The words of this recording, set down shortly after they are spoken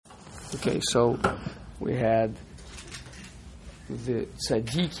Okay, so we had the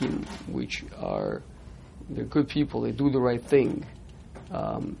tzaddikim, which are they're good people. They do the right thing.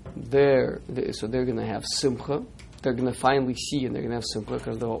 So they're going to have simcha. They're going to finally see, and they're going to have simcha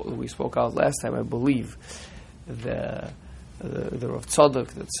because we spoke out last time, I believe, the Rav Tzadok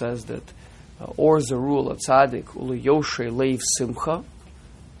that says that or zarul atzadik ulu yoshe leiv simcha,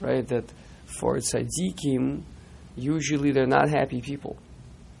 right? That for tzaddikim, usually they're not happy people,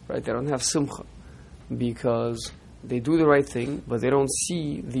 right? They don't have simcha because they do the right thing, but they don't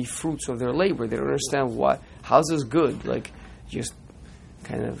see the fruits of their labor. They don't understand how's this good? Like just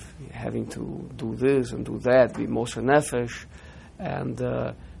kind of having to do this and do that, be Moshe Nefesh, and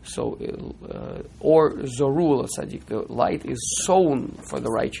or Zorul Tzaddik, the light is sown for the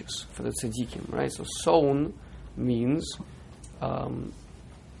righteous, for the tzaddikim, right? So sown means,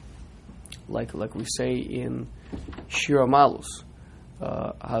 like we say in Shira Malus,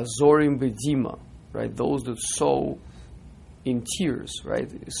 Hazorim Bedima, right? Those that sow in tears, right?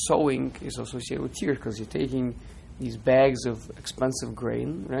 Sowing is associated with tears because you're taking these bags of expensive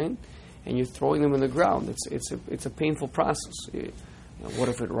grain, right? And you're throwing them in the ground. It's a painful process. What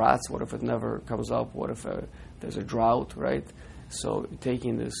if it rots? What if it never comes up? What if there's a drought, right? So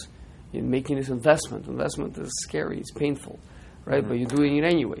you're making this investment. Investment is scary. It's painful, right? Mm-hmm. But you're doing it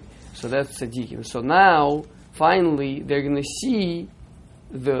anyway. So that's tzaddikim. So now, finally, they're going to see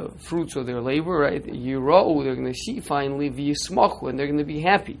the fruits of their labor, right? Yiro, they're going to see finally v'yismachu, and they're going to be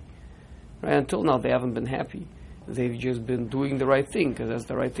happy, right? Until now, they haven't been happy. They've just been doing the right thing because that's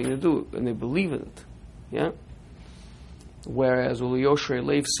the right thing to do, and they believe in it, yeah. Whereas ulu yosher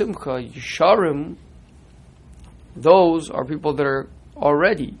leiv simcha yisharim, those are people that are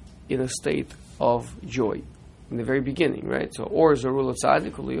already in a state of joy in the very beginning, right? So or zarul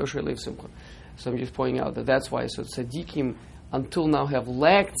tzaddik ulu yosher leiv simcha. So I'm just pointing out that's why. So tzaddikim until now have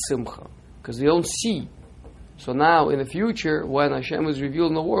lacked simcha because they don't see. So now in the future, when Hashem is revealed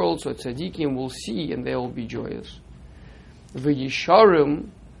in the world, so tzaddikim will see and they will be joyous. V'yisharim,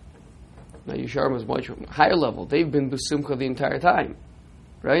 now Yisharim is much higher level. They've been b'simcha the entire time,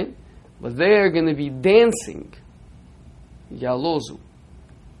 right? But they're going to be dancing. Yalozu.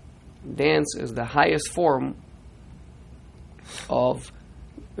 Dance is the highest form of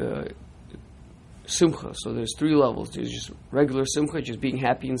simcha. So there's 3 levels. There's just regular simcha, just being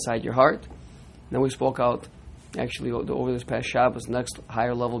happy inside your heart. Then we spoke out, actually, over this past Shabbos, next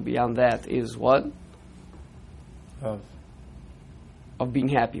higher level beyond that is what? Of being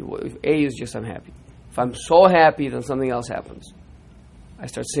happy. If A is just I'm happy. If I'm so happy, then something else happens. I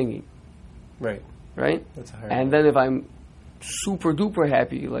start singing. Right? That's a higher and level. then if I'm super duper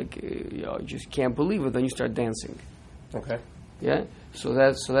happy, like you just can't believe it, then you start dancing. Okay. Yeah? So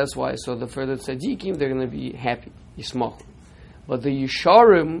that's why. So for the tzaddikim, they're going to be happy. Yismachu. But the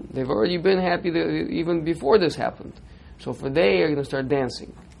Yisharim, they've already been happy even before this happened. So for they are going to start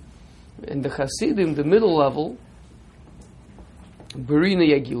dancing. And the Hasidim, the middle level, Berina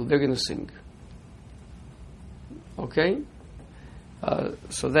Yagil, they're going to sing. Okay?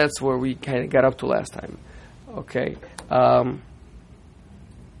 So that's where we kind of got up to last time. Okay? Now,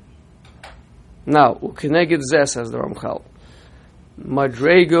 Ukeneged Zeh, says the Ramchal,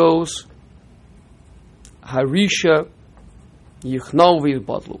 Madregos, Harisha, Yichnau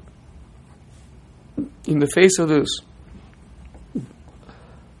v'yizbadlu. In the face of this,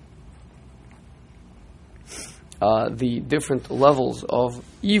 the different levels of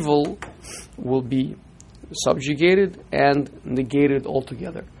evil will be subjugated and negated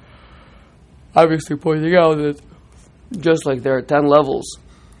altogether. Obviously pointing out that just like there are 10 levels,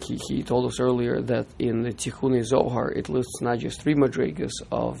 he told us earlier that in the Tikkun Zohar it lists not just 3 madrigas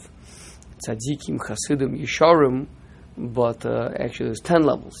of tzaddikim, chasidim, yisharim, but actually there's 10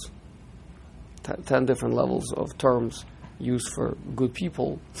 levels, 10 different levels of terms used for good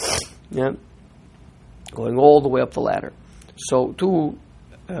people, yeah, going all the way up the ladder. So too,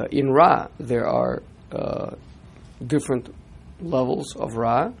 in Ra, there are different levels of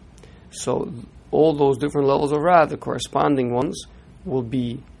Ra. So all those different levels of Ra, the corresponding ones, will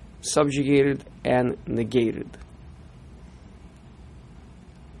be subjugated and negated.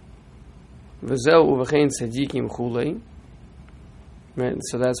 V'zeu u'v'chein tzadikim chulei. Right,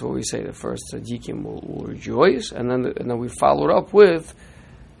 so that's what we say. The first tzadikim will rejoice, and then we follow it up with,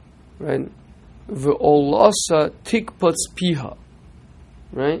 right, v'olasa tikpatz piha.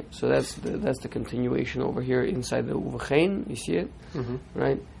 Right, so that's the continuation over here inside the u'v'chein. You see it,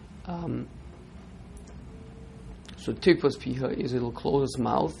 right? So tikpatz piha is it'll close its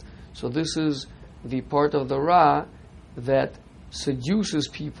mouth. So this is the part of the Ra that seduces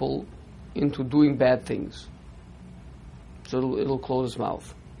people into doing bad things. So it'll close its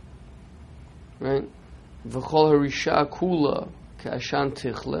mouth. right? V'chol harisha kula ka'ashan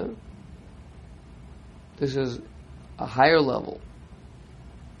tichle. This is a higher level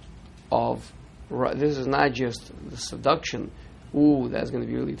of. This is not just the seduction. Ooh, that's going to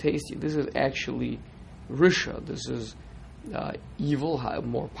be really tasty. This is actually risha. This is evil,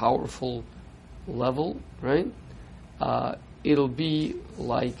 more powerful level, right? It'll be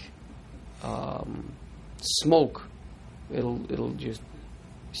like smoke. It'll just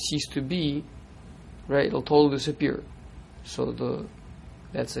cease to be, right? It'll totally disappear. So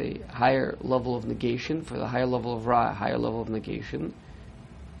that's a higher level of negation. For the higher level of ra, a higher level of negation,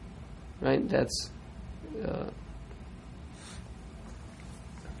 right? That's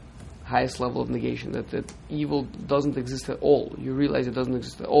highest level of negation. That evil doesn't exist at all. You realize it doesn't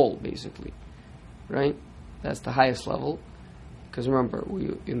exist at all, basically, right? That's the highest level. Because remember,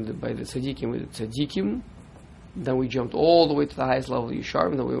 by the tzaddikim, we did tzaddikim, then we jumped all the way to the highest level of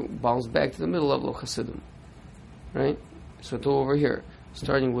Yisharim, then we bounced back to the middle level of Hasidim, right? So to over here,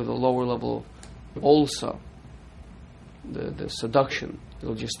 starting with a lower level of Olsa, the seduction,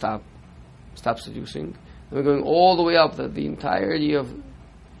 it'll just stop seducing. And we're going all the way up that the entirety of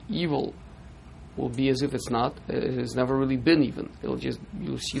evil will be as if it's not. It has never really been even.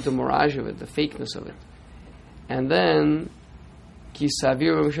 You'll see the mirage of it, the fakeness of it. And then Ki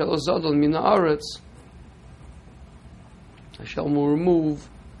savir v'mishalo zadol min haaretz, Hashem will remove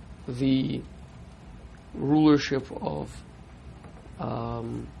the rulership of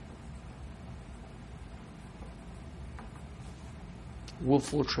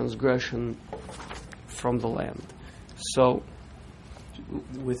willful transgression from the land. So,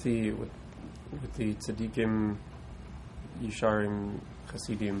 with the tzaddikim, Yisharim,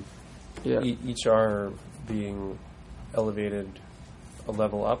 Hasidim, each are being elevated a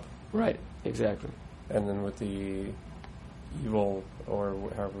level up. Right, exactly. And then with the evil, or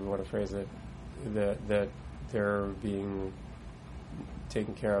however we want to phrase it, that they're being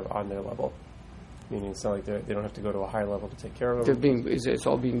taken care of on their level. Meaning, it's not like they don't have to go to a high level to take care of them. It's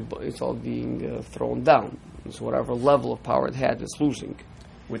all being thrown down. So whatever level of power it had, it's losing.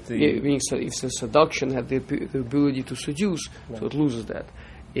 With the if the seduction had the ability to seduce, so it loses that.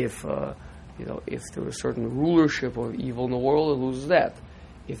 If there was certain rulership of evil in the world, it loses that.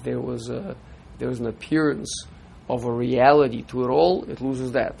 If there was an appearance of a reality to it all, it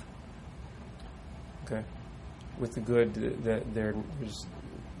loses that. Okay. With the good,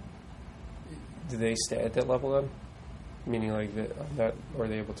 do they stay at that level then? Meaning, like that, or are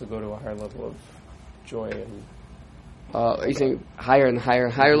they able to go to a higher level of joy and? Are you saying higher and higher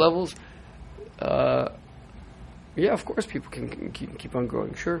and higher levels? Yeah, of course, people can keep on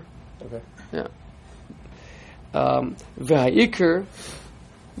growing. Sure. Okay. Yeah. V'ha'ikr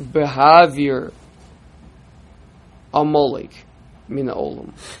behavir Amalek mina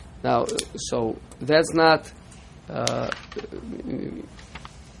olam. Now, so that's not the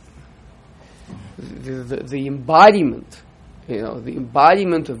embodiment. The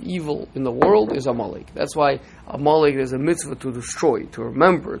embodiment of evil in the world is Amalek. That's why Amalek is a mitzvah to destroy, to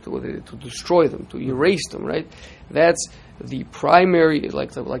remember, to destroy them, to erase them. Right? That's the primary,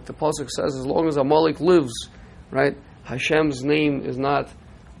 like the pasuk says, as long as Amalek lives, right? Hashem's name is not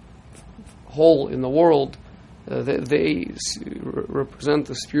whole in the world. They represent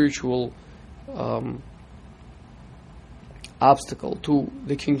the spiritual obstacle to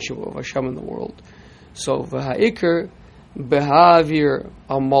the kingship of Hashem in the world. So v'ha'ikr behavir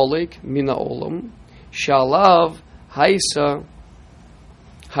Amalek mina olam shalav haisa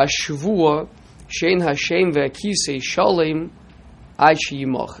hashvua shein Hashem ve'akisei shalem ad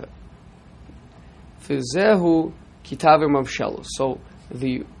sheyimacha v'zehu kitavir mamshelos. So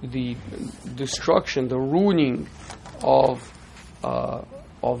the destruction, the ruining of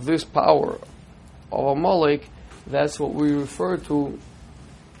this power of Amalek, that's what we refer to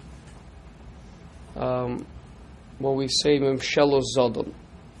when we say Memshelos Zodon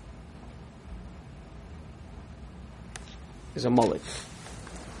is Amalek.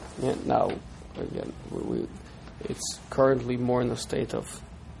 Yeah, now, again, it's currently more in a state of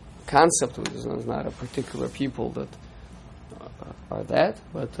concept. It's not a particular people that are that,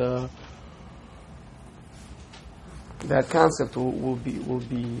 but that concept will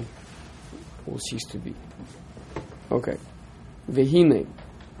cease to be. Okay. Vehine.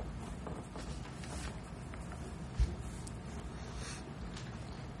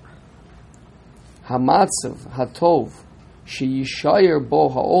 Hamatzav hatov sheyishayer bo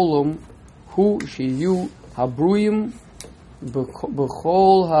ha'olam hu sheyu habruyim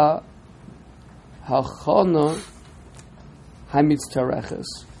b'chol ha'chana hamitztareches.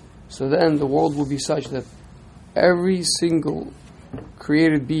 So then the world will be such that every single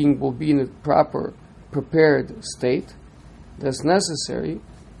created being will be in a proper, prepared state that's necessary.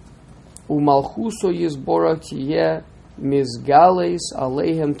 Umalchuso yizbora tiyeh mizgales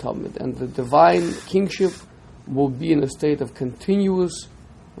aleihem tamid, and the divine kingship will be in a state of continuous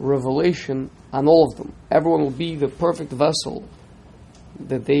revelation on all of them. Everyone will be the perfect vessel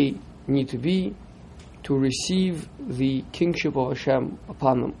that they need to be to receive the kingship of Hashem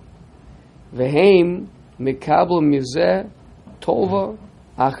upon them. Veheim mikabel mizeh tova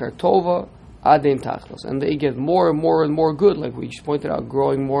achar tova aden tachlos, and they get more and more and more good, like we just pointed out,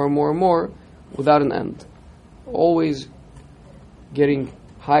 growing more and more and more without an end, always getting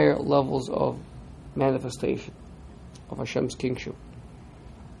higher levels of manifestation of Hashem's kingship.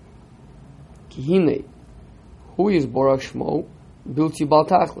 Kihine, who is Borach Shmo, Bilti Bal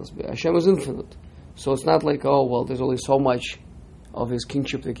Tachlis. Hashem is infinite, so it's not like, oh well, there's only so much of His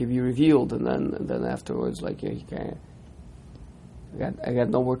kingship that can be revealed, and then afterwards, like, yeah, you can't. I got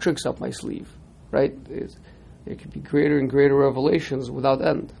no more tricks up my sleeve, right? There could be greater and greater revelations without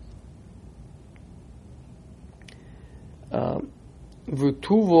end.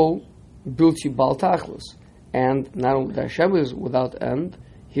 V'tuvo Bilti Bal Tachlis. And not only that Hashem is without end,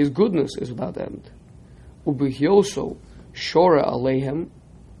 His goodness is without end. Ubihyoso shora aleihem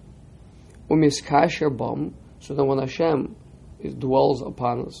umiskasher bam. So that when Hashem dwells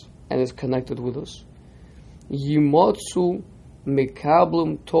upon us and is connected with us, yimotsu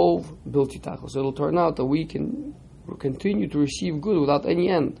mekablim tov bilti tachlos. It'll turn out that we can continue to receive good without any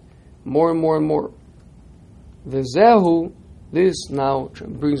end, more and more and more. V'zehu. This now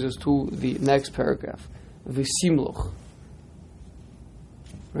brings us to the next paragraph. V'simloch,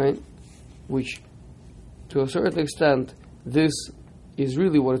 right? Which, to a certain extent, this is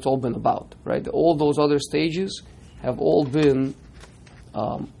really what it's all been about, right? All those other stages have all been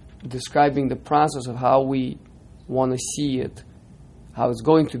describing the process of how we want to see it, how it's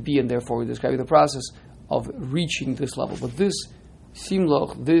going to be, and therefore we're describing the process of reaching this level. But this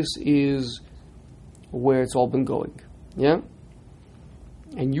simloch, this is where it's all been going, yeah?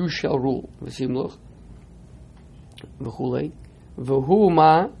 And you shall rule, v'simloch. V'chulei v'hu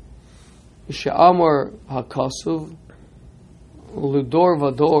ma she'amar hakasuv l'dor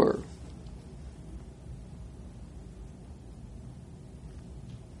v'dor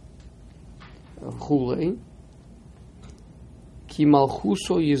v'chulei ki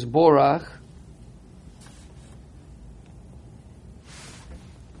malchuso yizborach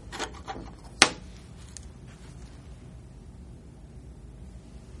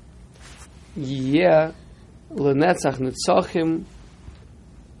yeh L'netzach netzachim.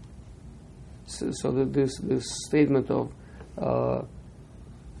 So that this statement of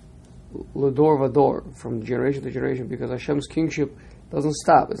l'dor v'dor, from generation to generation, because Hashem's kingship doesn't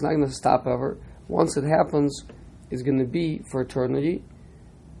stop. It's not going to stop ever. Once it happens, it's going to be for eternity.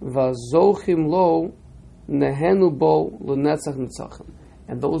 V'zochim lo nehenu bo l'netzach netzachim.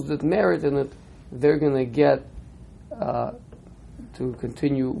 And those that merit in it, they're going to get to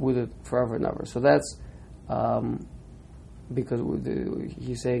continue with it forever and ever. So that's because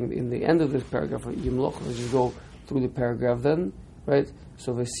he's saying in the end of this paragraph of Yimloch, let's just go through the paragraph then, right?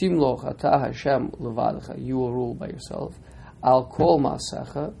 So v'simloch ata Hashem levadecha, you will rule by yourself. Al kol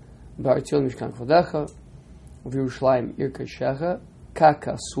maasecha b'artion mishkan kvodecha v'Yerushalayim ir kashecha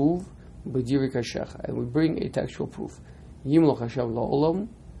kakasuv b'diri kashecha. And we bring a textual proof. Yimloch Hashem la'olam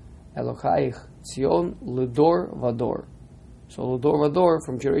Elochaich Tzion l'dor vador. So l'dor vador,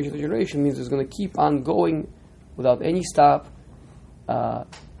 from generation to generation, means it's going to keep on going without any stop,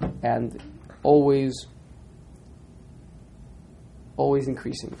 and always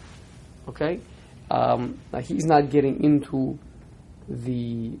increasing. Okay, now he's not getting into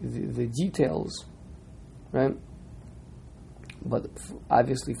the details, right? But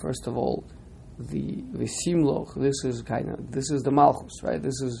obviously, first of all, the simloch. This is the malchus, right?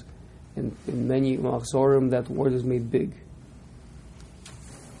 This is in many machzorim that word is made big.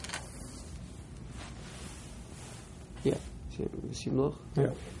 Yeah, simloch.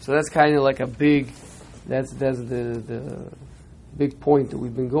 Yeah. So that's kind of like a big. That's the big point that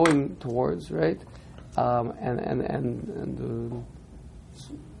we've been going towards, right?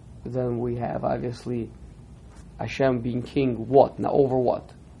 Then we have obviously Hashem being king. What now? Over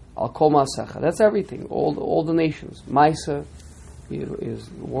what? Al kol maasecha. That's everything. All the nations. Maisa is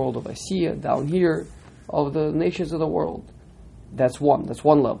the world of Asiya. Down here, of the nations of the world. That's one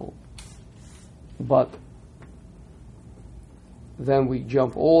level. But then we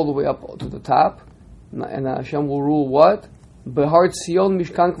jump all the way up to the top, and Hashem will rule what? Behar Tzion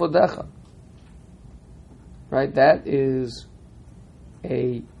Mishkan Kvodecha. Right? That is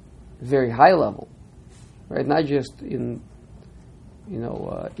a very high level. Right? Not just in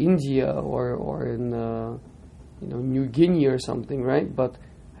India or in New Guinea or something, right? But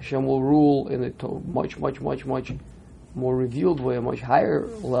Hashem will rule in a much more revealed way, a much higher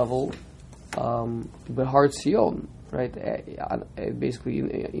level, Behar Zion, right? Basically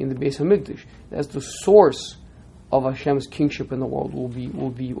in the Beis Hamikdash. That's the source of Hashem's kingship in the world. Will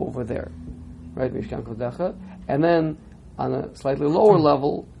be over there, right? Mishkan Kodecha, and then on a slightly lower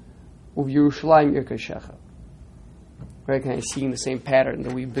level, of Yerushalayim Ir Kashecha. Right, kind of seeing the same pattern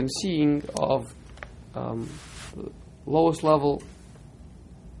that we've been seeing of lowest level,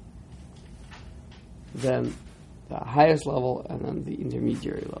 then the highest level, and then the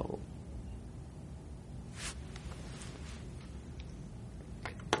intermediary level.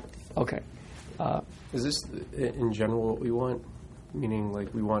 Okay. Is this in general what we want? Meaning,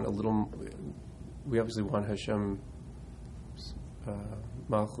 like, we obviously want Hashem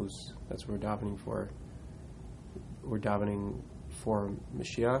Malchus. That's what we're davening for. We're davening for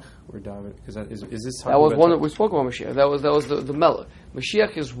Mashiach. We're davening because is this that was one that we spoke about Mashiach. That was the Melech.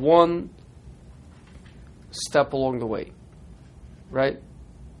 Mashiach is one step along the way, right?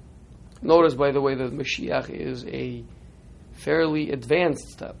 Notice, by the way, that Mashiach is a fairly advanced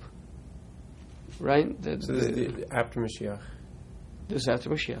step, right? So this is after Mashiach. This is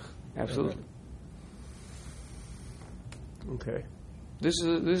after Mashiach, absolutely. Okay. This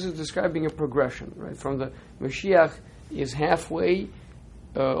is describing a progression, right? From the Mashiach is halfway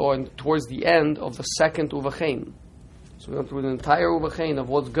or towards the end of the second Uvachein. So we went through the entire Uvachein of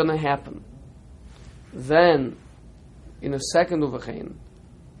what's going to happen. Then, in the second Uvachein,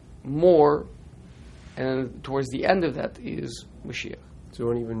 more, and towards the end of that is Mashiach. So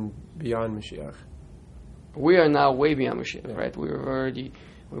we're even beyond Mashiach. We are now way beyond Mashiach, right? We've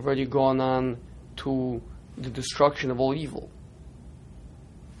already gone on to the destruction of all evil.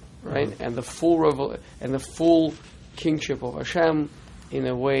 Right, and the full kingship of Hashem in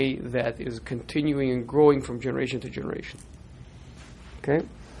a way that is continuing and growing from generation to generation. Okay.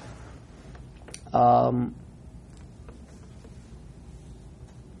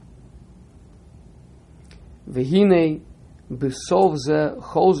 V'hinei b'sov ze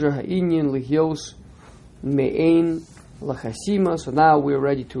chozer ha'inyan lihyos me'ein l'chasima. So now we're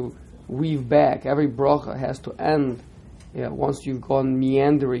ready to weave back. Every bracha has to end. Once you've gone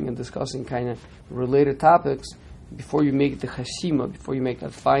meandering and discussing kind of related topics, before you make the chasima, before you make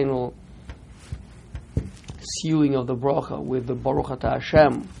that final sealing of the bracha with the Baruch Atah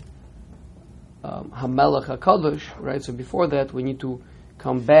Hashem, Hamelech HaKadosh, right? So before that, we need to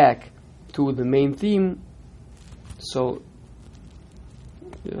come back to the main theme. So,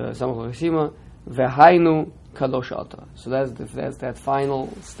 Samach Chasima, V'hainu Kadosh Ata. So that's that final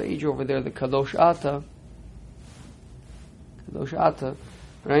stage over there, the Kadosh Ata. Kadosh Ata,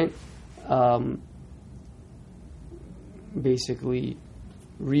 right? Basically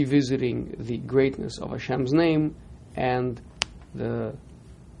revisiting the greatness of Hashem's name and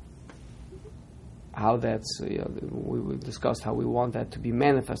how that's we discussed how we want that to be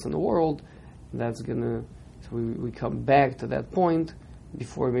manifest in the world. That's gonna we come back to that point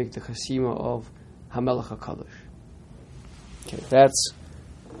before we make the chasima of Hamelech HaKadosh. Okay, that's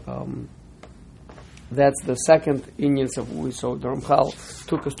the second inyan of we saw. The Ramchal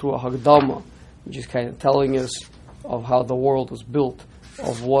took us to a Hagdama, which is kind of telling us of how the world was built,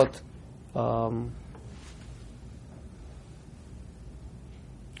 of what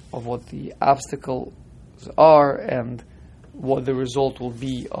the obstacles are, and what the result will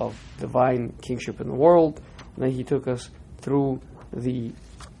be of divine kingship in the world. And then he took us through the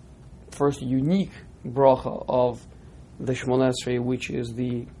first unique bracha of the Shemona Esrei, which is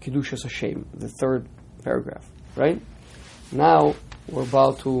the Kedushas Hashem, the third paragraph. Right? Now we're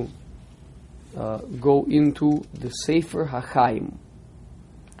about to go into the Sefer HaChaim,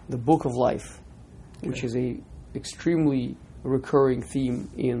 the Book of Life, which is a extremely recurring theme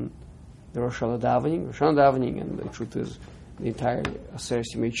in the Rosh Hashanah davening, and the truth is the entire Aseret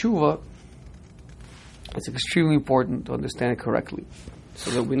Yemei Tshuva. It's extremely important to understand it correctly,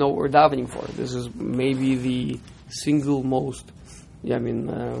 so that we know what we're davening for. This is maybe the single most,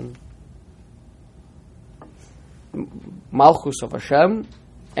 Malchus of Hashem,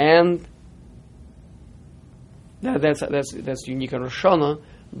 and that's unique on Rosh Hashanah.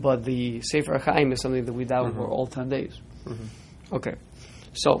 But the Sefer HaChaim is something that we daven for all 10 days. Mm-hmm. Okay,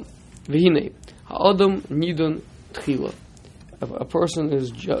 so v'hinei ha'adam nidon tchila. A person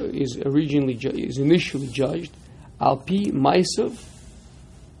is initially judged al pi ma'asav,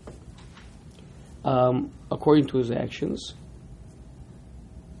 according to his actions.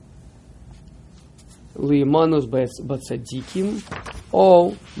 Li'manos b'tzadikim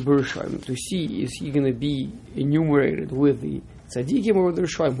or b'rishayim, to see is he going to be enumerated with the tzaddikim or with the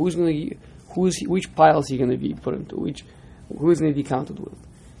Rishoyim? Which pile is he going to be put into? Who is going to be counted with?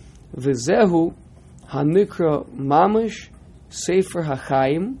 V'zehu hanikra mamash sefer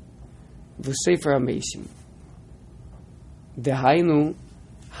hachayim v'sefer hamesim. Dehainu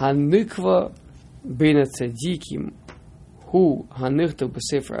hanikva ben tzaddikim hu hanichtav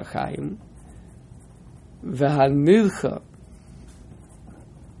b'sefer hachayim v'hanilcha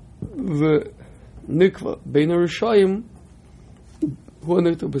v'nikva ben Rishoyim hu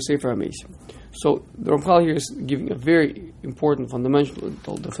hanichtav b'sefer hamesim. So the Ramchal here is giving a very important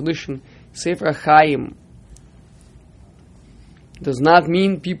fundamental definition. Sefer HaChaim does not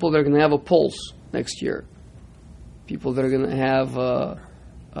mean people that are going to have a pulse next year, people that are going to have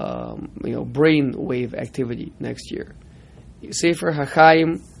brain wave activity next year. Sefer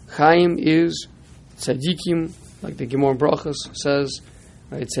HaChaim, Chaim is tzaddikim, like the Gemara Brachos says,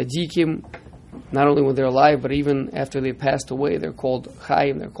 right? Tzaddikim, not only when they're alive, but even after they passed away, they're called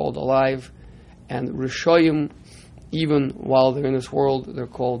Chaim, they're called alive. And Rishoyim, even while they're in this world, they're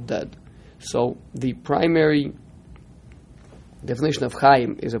called dead. So the primary definition of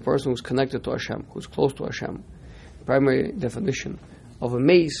Chaim is a person who's connected to Hashem, who's close to Hashem. The primary definition of a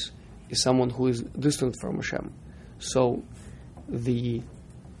mace is someone who is distant from Hashem. So the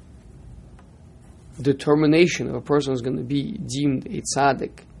determination of a person is going to be deemed a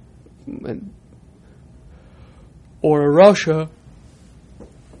tzaddik or a rasha,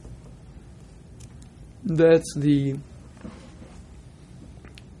 that's the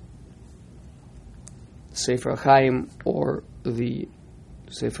Sefer HaChaim or the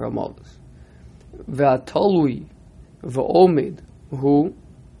Sefer HaMaldos. Ve'atalui ve'omed hu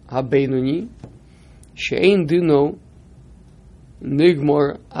ha'beinoni she'ein dino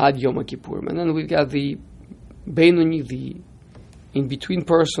nigmor ad Yom HaKippurim. And then we've got the Beinoni, the in-between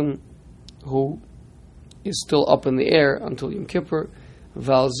person who is still up in the air until Yom Kippur.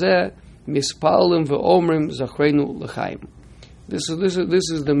 V'alzeh mispalim ve'omrim zachrenu l'chaim. This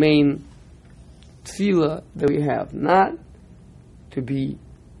is the main tefillah that we have, not to be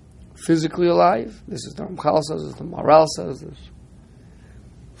physically alive. This is the Ramchal says, this is the Maral says this.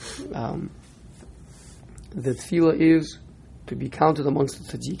 The tefillah is to be counted amongst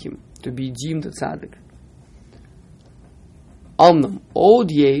the tzaddikim, to be deemed a tzaddik. Amnam od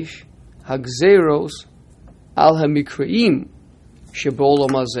yesh hagzeros al hamikreim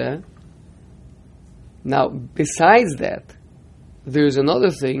sheb'olam hazeh. Now, besides that, there's another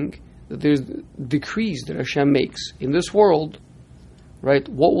thing, that there's decrees that Hashem makes in this world, right?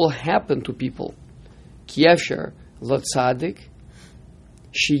 What will happen to people? Ki efsher l'tzadik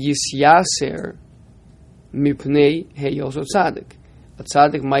sheyisyaser mipnei heyoso tzadik. A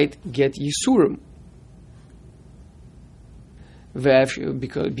tzadik might get yisurim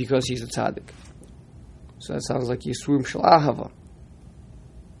because he's a tzadik. So that sounds like yisurim shel ahava,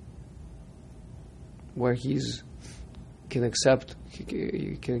 where he's can accept,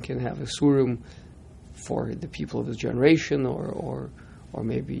 can have a surim for the people of his generation, or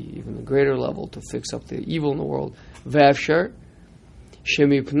maybe even a greater level to fix up the evil in the world. V'afshar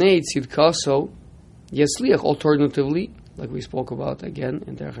shemipnei tzidkaso yasliach. Alternatively, like we spoke about again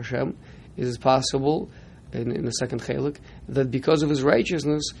in Derech Hashem, it is possible in the second chelik that because of his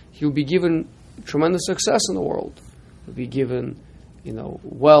righteousness he'll be given tremendous success in the world. He'll be given,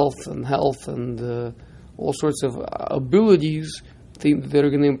 wealth and health and all sorts of abilities that are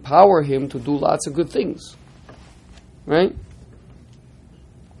going to empower him to do lots of good things, right?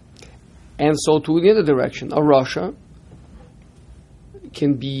 And so, to the other direction, a rasha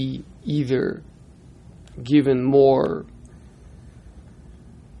can be either given more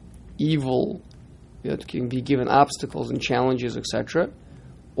evil, it can be given obstacles and challenges, etc.,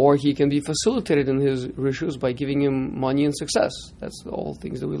 or he can be facilitated in his rishus by giving him money and success. That's all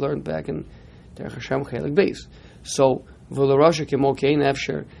things that we learned back in Derech Hashem Chelik Beis. So, v'lo rasha kemokein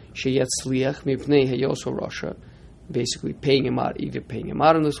efsher sheyetzliach mipnei heyoso rasha, basically paying him out, either paying him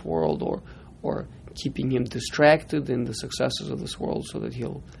out in this world or keeping him distracted in the successes of this world, so that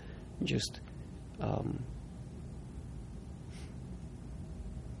he'll just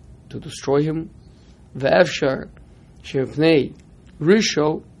to destroy him. Ve'efshar shemipnei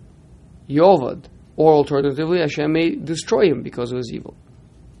risho yovad, or alternatively, Hashem may destroy him because of his evil.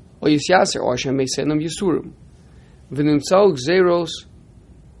 Or Yisyaser, or Hashem may send him Yisurim. V'nimtzau gzeros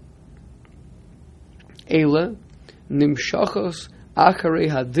eile nimshachos acharei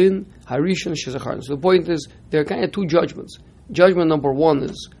hadin harishon shezacharnu. So the point is, there are kind of two judgments. Judgment number one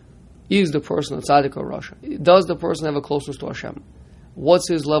is the person a tzaddik or rasha? Does the person have a closeness to Hashem? What's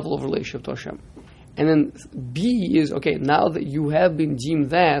his level of relationship to Hashem? And then B is, okay, now that you have been deemed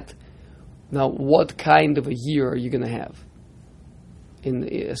that, now what kind of a year are you going to have?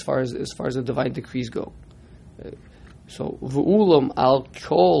 as far as the divine decrees go. So v'ulam al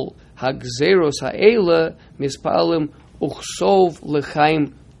kol hagzeros ha'ela mispalim uchsov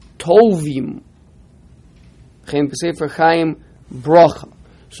lechaim tovim chen b'sefer chaim bracha.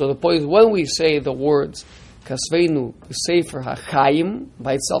 So the point is, when we say the words kasveinu b'sefer hachaim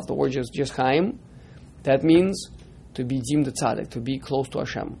by itself, the word just chaim, that means to be deemed a tzaddik, to be close to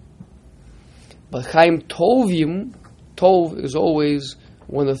Hashem. But chaim tovim, tov is always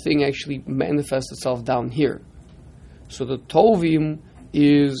when the thing actually manifests itself down here. So the tovim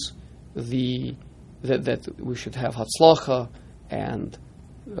is that we should have hatzlacha and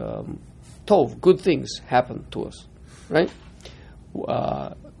tov, good things happen to us, right?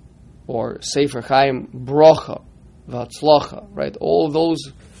 Or sefer chaim bracha, v'hatzlacha, right? All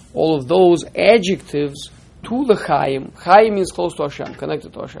of those adjectives to the chaim. Chaim means close to Hashem,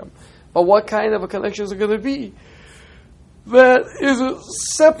 connected to Hashem. But what kind of a connection is it going to be? That is a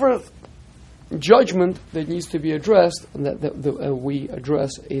separate judgment that needs to be addressed, and that we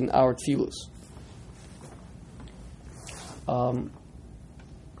address in our tefillos.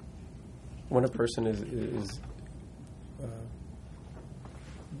 When a person is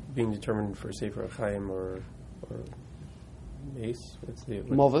being determined for Sefer Chaim or mace,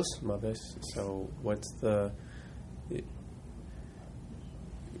 Mavis. So what's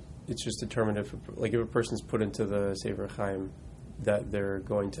it's just determined if a person's put into the Sefer Chaim, that they're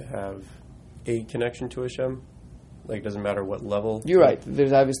going to have a connection to Hashem. Like, it doesn't matter what level. You're right.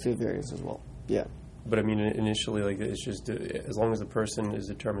 There's obviously a variance as well. Yeah. But I mean, initially, like, it's just as long as the person is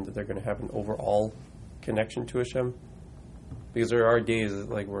determined that they're going to have an overall connection to Hashem. Because there are days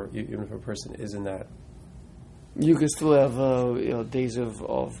like where even if a person is in that, you can still have days of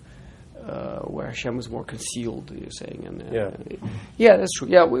where Hashem is more concealed. You're saying, and yeah, that's true.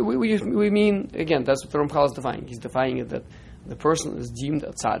 Yeah, we mean, again, that's what the Ramchal is defining. He's defining it that the person is deemed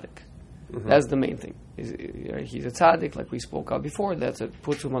a tzaddik. Mm-hmm. That's the main thing. He's a tzaddik, like we spoke of before. It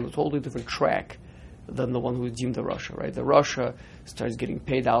puts him on a totally different track than the one who is deemed a Rasha, right? The Rasha starts getting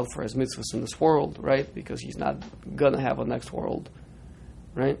paid out for his mitzvahs in this world, right? Because he's not going to have a next world,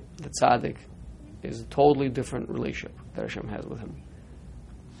 right? The tzaddik is a totally different relationship that Hashem has with him.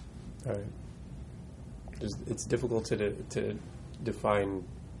 All right. It's difficult to define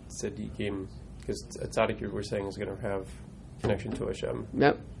tzaddikim, because a tzaddik, we're saying, is going to have connection to Hashem.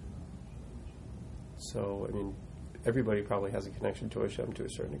 Yep. So, I mean, everybody probably has a connection to Hashem to a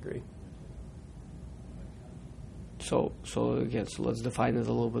certain degree. So let's define it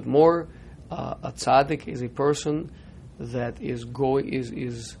a little bit more. A tzaddik is a person that is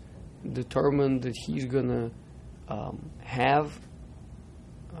determined that he's gonna have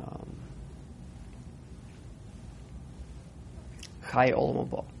Chai Olam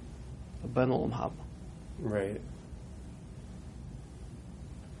Haba, Ben Olam Haba. Right.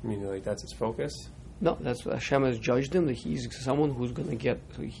 I mean, like, that's his focus? No, that's what Hashem has judged him, that he's someone who's gonna get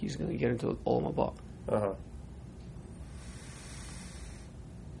into Olam Haba. Uh-huh.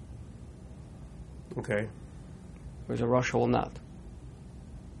 Okay. Whereas a Rasha will not.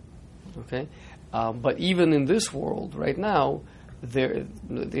 Okay? But even in this world, right now, the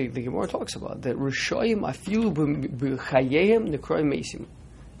Gemara talks about that Rishoyim afilu b'chayehim nekroim mesim.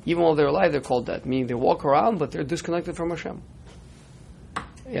 Even while they're alive, they're called that. Meaning they walk around, but they're disconnected from Hashem.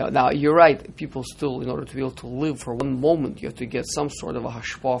 Yeah, now, you're right. People still, in order to be able to live for one moment, you have to get some sort of a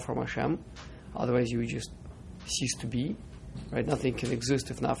hashpah from Hashem. Otherwise, you would just cease to be. Right? Nothing can exist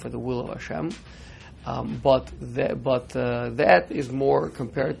if not for the will of Hashem. But that is more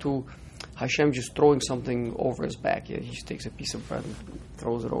compared to Hashem just throwing something over his back. Yeah, he just takes a piece of bread and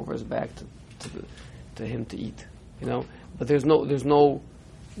throws it over his back to him to eat. You know, but there's no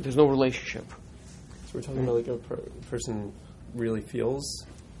relationship. So we're talking about like a person really feels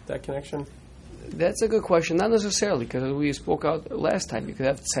that connection. That's a good question. Not necessarily, because we spoke out last time. You could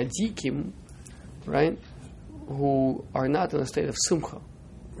have tzaddikim, right, who are not in a state of simcha.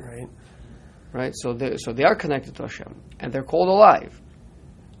 Right, so they are connected to Hashem, and they're called alive,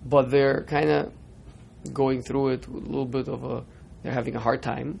 but they're kind of going through it with a little bit of they're having a hard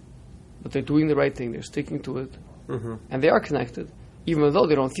time, but they're doing the right thing, they're sticking to it, mm-hmm. and they are connected, even though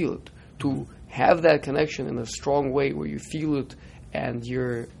they don't feel it. To have that connection in a strong way where you feel it and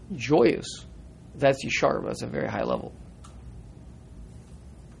you're joyous, that's Yishar, that's a very high level.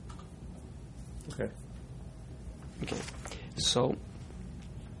 Okay. So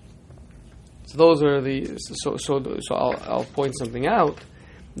those are so I'll point something out,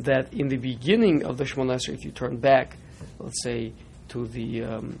 that in the beginning of the Shemona Esrei, if you turn back, let's say to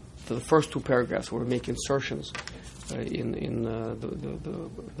the first two paragraphs where we make insertions in the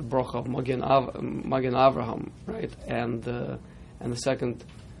bracha of Magen Avraham, right, and and the second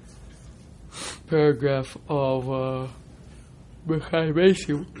paragraph of B'Chaim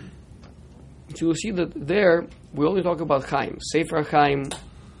Esim. So you'll see that there we only talk about Chaim, Sefer Chaim,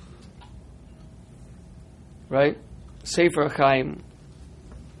 right? Sefer Chaim,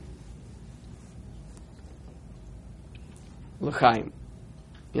 L'Chaim,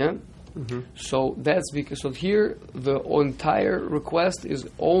 yeah. So that's because here the entire request is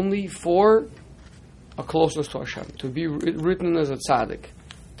only for a closeness to Hashem, to be written as a tzaddik,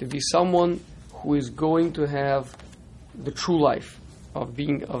 to be someone who is going to have the true life of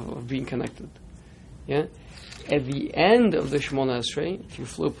being connected. Yeah. At the end of the Shemona Esrei, if you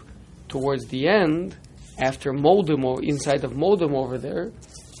flip towards the end, after Modim or inside of Modim over there,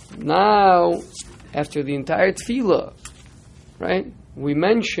 now after the entire Tefillah, right? We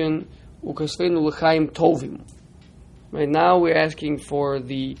mention Ukasvenu L'Chaim Tovim. Right now we're asking for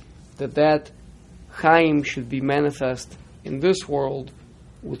that Chaim should be manifest in this world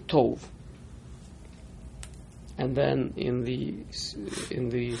with Tov. And then in the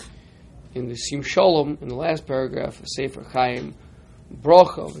Sim Shalom, in the last paragraph, Sefer Chaim,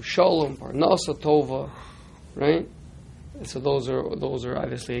 Brocha, Shalom, Parnasa Tova, right? And so those are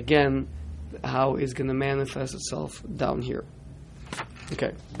obviously again how it's going to manifest itself down here.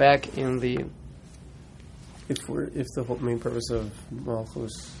 Okay, back in the. If the whole main purpose of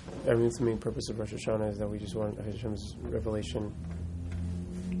Malchus, the main purpose of Rosh Hashanah is that we just want Hashem's revelation.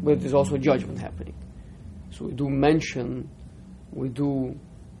 But there's also a judgment happening. So we do mention, we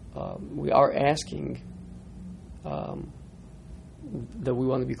are asking that we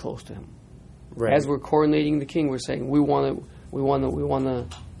want to be close to Him. Right. As we're coronating the king, we're saying we want to.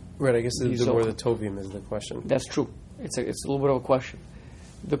 Right. I guess the more the Tovim is the question. That's true. It's a little bit of a question.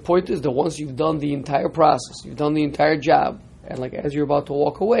 The point is that once you've done the entire process, you've done the entire job, and like as you're about to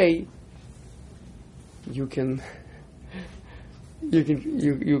walk away, you can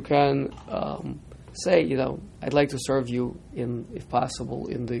say, I'd like to serve you if possible,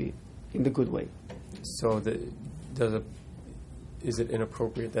 in the good way. So is it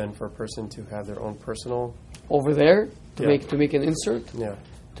inappropriate then for a person to have their own personal over there to make an insert? Yeah.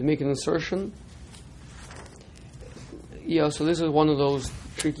 To make an insertion. Yeah, so this is one of those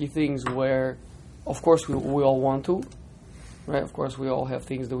tricky things where, of course, we all want to, right? Of course, we all have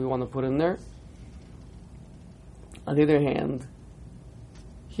things that we want to put in there. On the other hand,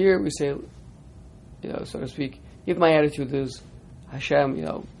 here we say, so to speak, if my attitude is, Hashem,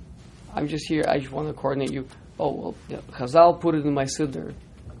 I'm just here, I just want to coordinate you. Oh, well, Chazal put it in my siddur,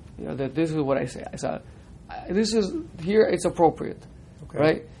 that this is what I say. I said, this is, here it's appropriate, okay.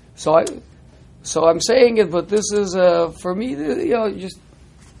 Right? So I'm saying it, but this is, for me,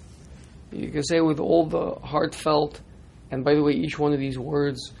 you can say with all the heartfelt, and by the way, each one of these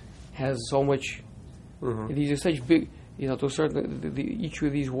words has so much, these are such big, to a certain, each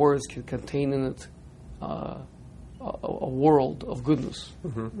of these words can contain in it a world of goodness,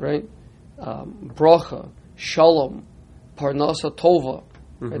 right? Bracha, Shalom, Parnasa Tova,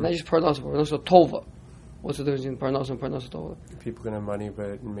 right? Not just Parnasa Tova. What's the difference in Parnasa and Parnasa Tova? People can have money,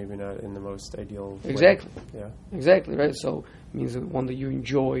 but maybe not in the most ideal way. Exactly. Yeah. Exactly, right? So it means one that you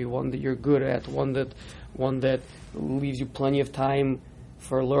enjoy, one that you're good at, one that leaves you plenty of time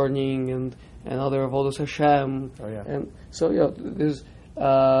for learning and other avodas Hashem. Oh yeah. And so there's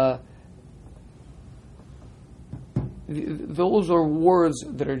those are words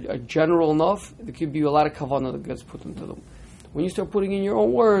that are general enough. There could be a lot of kavanah that gets put into them. When you start putting in your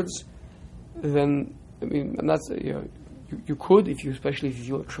own words, then and that's you could, especially if you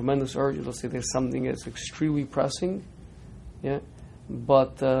feel a tremendous urge. Let's say there's something that's extremely pressing,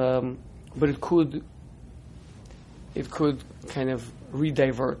 but it could kind of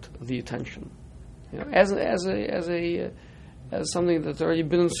redivert the attention, as something that's already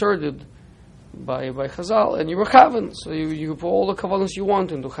been inserted by Chazal, and you were kavan, so you put all the kavanas you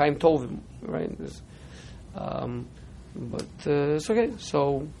want into Chaim Tovim, right? But it's okay.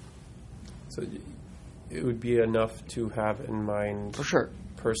 So it would be enough to have in mind for sure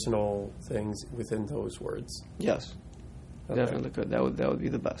personal things within those words. Yes, okay. Definitely could. That would be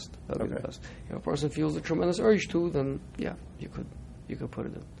the best. That would be the best. If a person feels a tremendous urge to, then you could put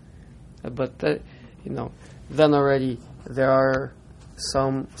it in. But then already there are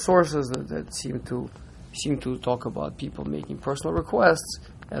some sources that seem to talk about people making personal requests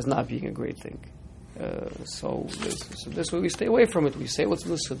as not being a great thing. So this way we stay away from it. We say what's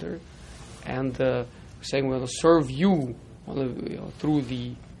in the siddur, and saying we're going to serve you through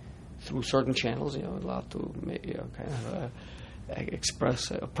certain channels. Allowed to kind of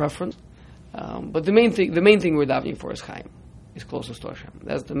express a preference. But the main thing we're davening for is Chaim, is closest to Hashem.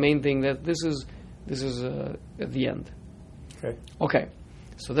 That's the main thing. That this is at the end. Okay. Okay,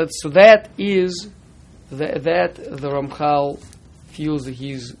 so that is that the Ramchal feels that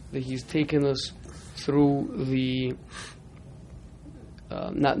he's taken us through the.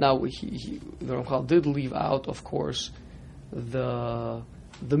 The Ramchal did leave out, of course, the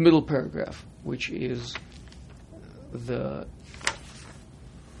middle paragraph, which is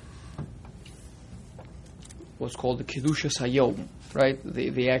what's called the Kedushas Hayom, right?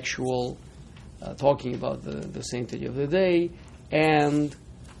 The actual talking about the sanctity of the day and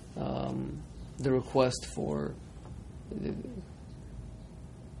the request for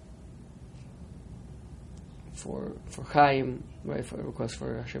Chaim, right? For a request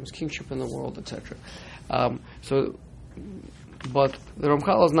for Hashem's kingship in the world, etc. But the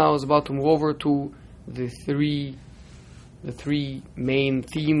Ramchal is about to move over to the three main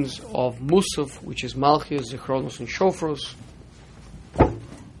themes of Musaf, which is Malchus, Zichronos, and Shofros.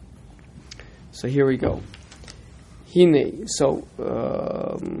 So here we go. Hine. So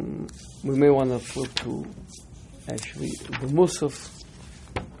we may want to flip to actually the Musaf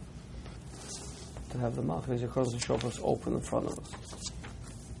to have the Malchus, Zichronos, and Shofros open in front of us.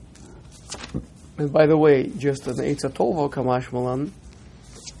 And by the way, just an Eitz Tova Kamash Malan,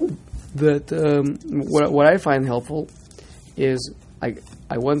 that what I find helpful is I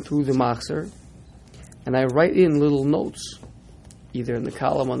went through the Machzer and I write in little notes, either in the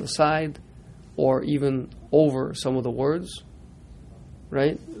column on the side or even over some of the words,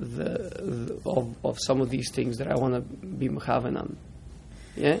 right? Of some of these things that I want to be mechaven on.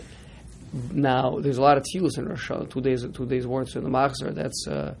 Yeah. Now there's a lot of tefillos in Rosh Hashanah. 2 days worth in the Machzer.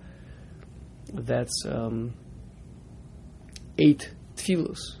 That's 8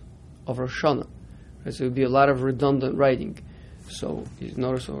 tefillos of Rosh Hashanah. Right, so it would be a lot of redundant writing. So you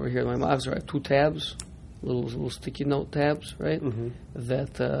notice over here in my Machzer I have 2 tabs, little sticky note tabs, right? Mm-hmm.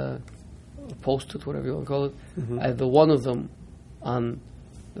 That post-it, whatever you want to call it. Mm-hmm. I have the one of them on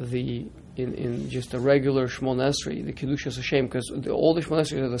in just a regular Shmona Esrei, the Kedushas Hashem, because all the Shmona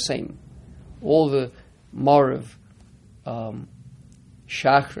Esrei are the same. All the Mariv,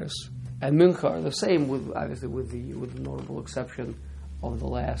 Shachris, and Mincha are the same, with the notable exception of the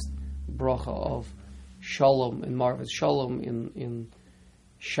last bracha of Shalom in Marv. It's Shalom in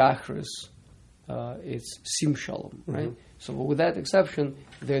Shachris. It's Sim Shalom, right? Mm-hmm. So with that exception,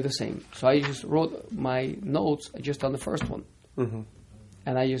 they're the same. So I just wrote my notes just on the first one, mm-hmm.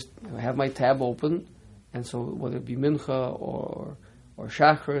 and I just have my tab open, and so whether it be Mincha or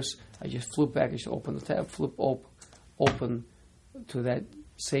Shachris, I just flip back, I just open the tab, open to that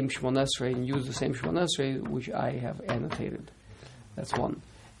same Shmona Esrei and use the same Shmona Esrei which I have annotated. That's one.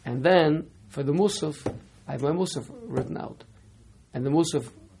 And then for the Musaf, I have my Musaf written out. And the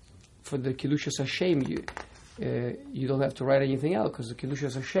Musaf for the Kedushas Hashem, you don't have to write anything out because the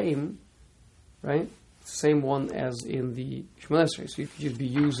Kedushas Hashem, right, same one as in the Shmona Esrei. So you could just be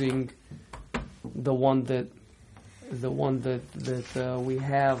using the one that we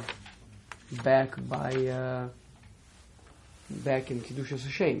have back in Kedushas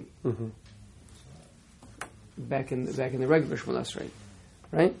Hashem, mm-hmm. back in the regular Shmona Esrei,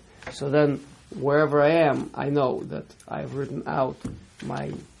 right? So then wherever I am, I know that I've written out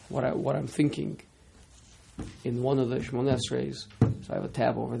what I'm thinking in one of the Shmona Esreis. So I have a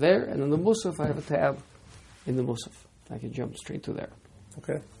tab over there, and in the Musaf I have a tab in the Musaf. I can jump straight to there.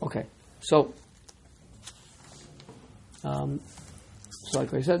 Okay. So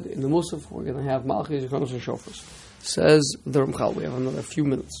like I said, in the Musaf we're going to have Malchus, Zichronos, and Shofros. Says the Ramchal. We have another few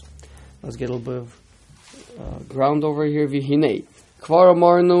minutes. Let's get a little bit of ground over here. V'hinei kvar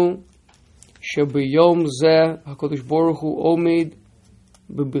amarnu shebiyom zeh HaKadosh Baruch Hu omed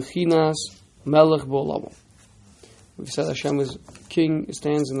bebechinas melech b'olamo. We've said Hashem is king,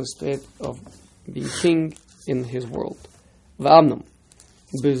 stands in the state of being king in His world. V'amnam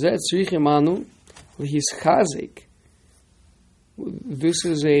b'zeh tzrich emanu v'hischazek. This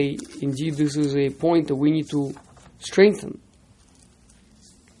is a point that we need to strengthen.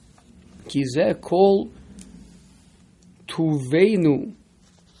 Ki zeh kol tuveinu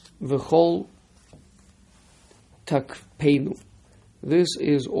v'chol takpeinu. This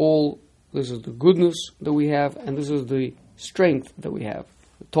is the goodness that we have, and this is the strength that we have,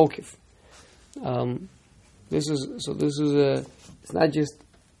 the tokif. It's not just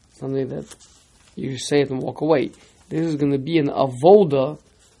something that you say it and walk away. This is going to be an avoda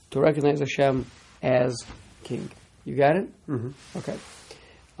to recognize Hashem as king. You got it? Mm-hmm. Okay.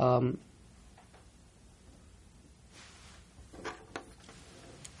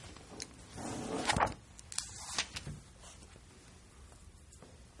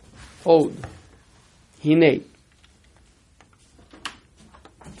 Od Hinei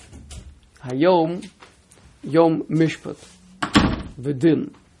Hayom Yom Mishpat.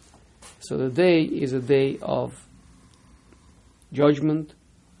 V'din. So the day is a day of judgment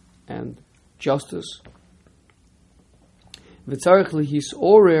and justice. V'tzarich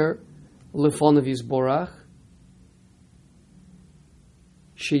lehisorer lefonav yisborach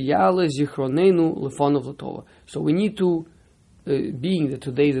sheyale zichronenu lefonav latova. So we need to, being that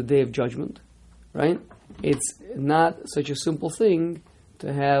today is a day of judgment, right? It's not such a simple thing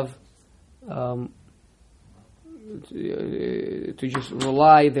to have to just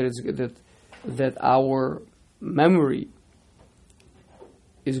rely that our memory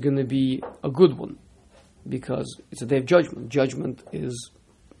is going to be a good one, because it's a day of judgment. Judgment is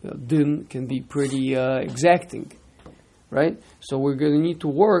din can be pretty exacting, right? So we're going to need to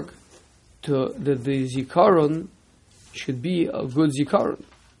work to that the zikaron should be a good zikaron.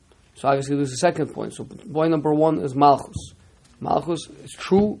 So obviously this is the second point. So point number one is malchus. Malchus, it's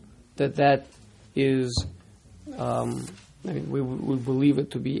true that is, we believe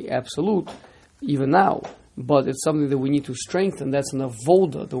it to be absolute even now, but it's something that we need to strengthen. That's an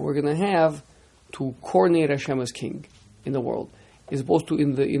avoda that we're going to have to coordinate Hashem as king in the world. As opposed to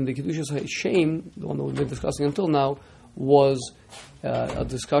in the Kedushas Hashem, the one that we've been discussing until now, was a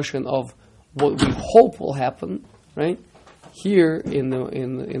discussion of what we hope will happen, right? Here in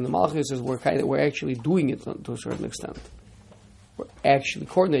the Malchus is we're actually doing it to a certain extent. We're actually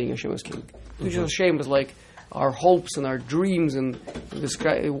coordinating Hashem as king. Kedushas Hashem is like our hopes and our dreams, and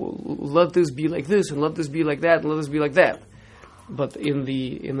let this be like this, and let this be like that, and let this be like that. But in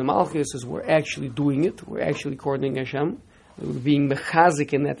the Malchus is we're actually doing it. We're actually coordinating Hashem. We're being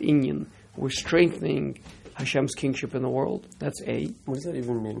mechazik in that inyan. We're strengthening Hashem's kingship in the world. That's A. What does that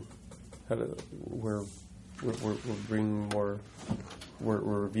even mean? We're bringing more. We're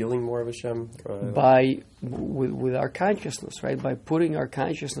revealing more of Hashem with our consciousness, right? By putting our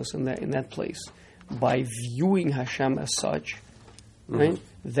consciousness in that place, by viewing Hashem as such, right?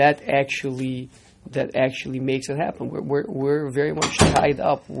 That actually makes it happen. We're very much tied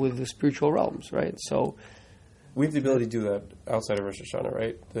up with the spiritual realms, right? So we have the ability to do that outside of Rosh Hashanah,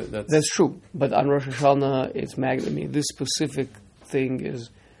 right? That's true. But on Rosh Hashanah, it's this specific thing is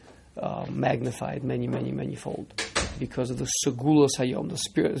magnified many fold because of the segulas hayom, the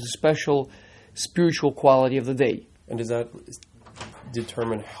special spiritual quality of the day. And does that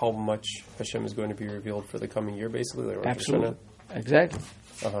determine how much Hashem is going to be revealed for the coming year, basically? Like Rosh Absolutely. Hashanah? Exactly.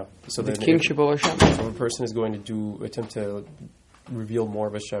 So the kingship of Hashem. So if a person is going to attempt to reveal more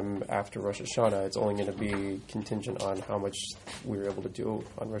of Hashem after Rosh Hashanah, it's only going to be contingent on how much we're able to do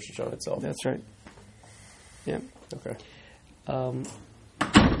on Rosh Hashanah itself. That's right. Yeah. Okay.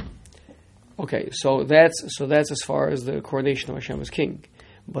 Okay. So that's as far as the coronation of Hashem as king.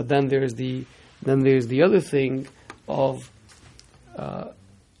 But then there's the other thing of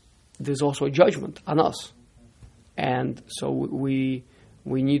there's also a judgment on us, and so we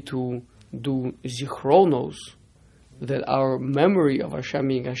need to do zichronos, that our memory of Hashem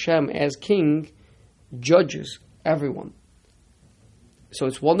being Hashem as king judges everyone. So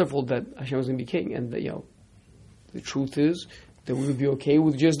it's wonderful that Hashem is going to be king, and that, the truth is that we would be okay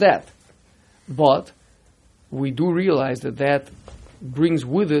with just that. But we do realize that brings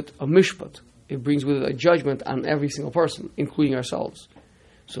with it a mishpat. It brings with it a judgment on every single person, including ourselves.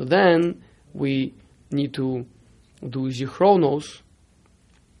 So then we need to do zichronos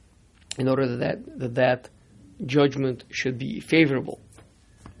in order that judgment should be favorable.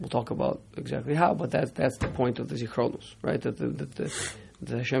 We'll talk about exactly how, but that's the point of the zichronos, right? That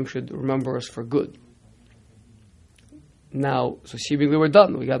Hashem should remember us for good. Now, so seemingly we're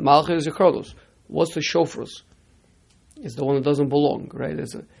done. We got Malchus and zichronos. What's the shofars? It's the one that doesn't belong, right?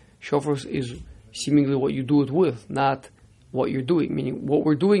 Shofars is seemingly what you do it with, not what you're doing. Meaning, what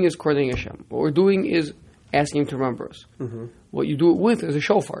we're doing is coordinating Hashem. What we're doing is asking Him to remember us. Mm-hmm. What you do it with is a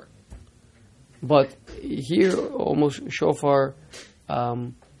shofar. But here, almost shofar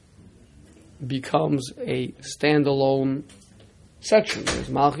becomes a standalone section. There's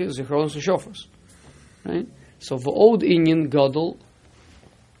Malchus, Zichronos, and shofars, right? So v'od inyan gadol.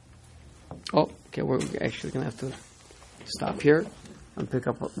 Oh, okay. We're actually going to have to stop here and pick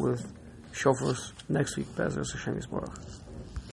up with shofars next week. Be'ezus Hashem Yisborach.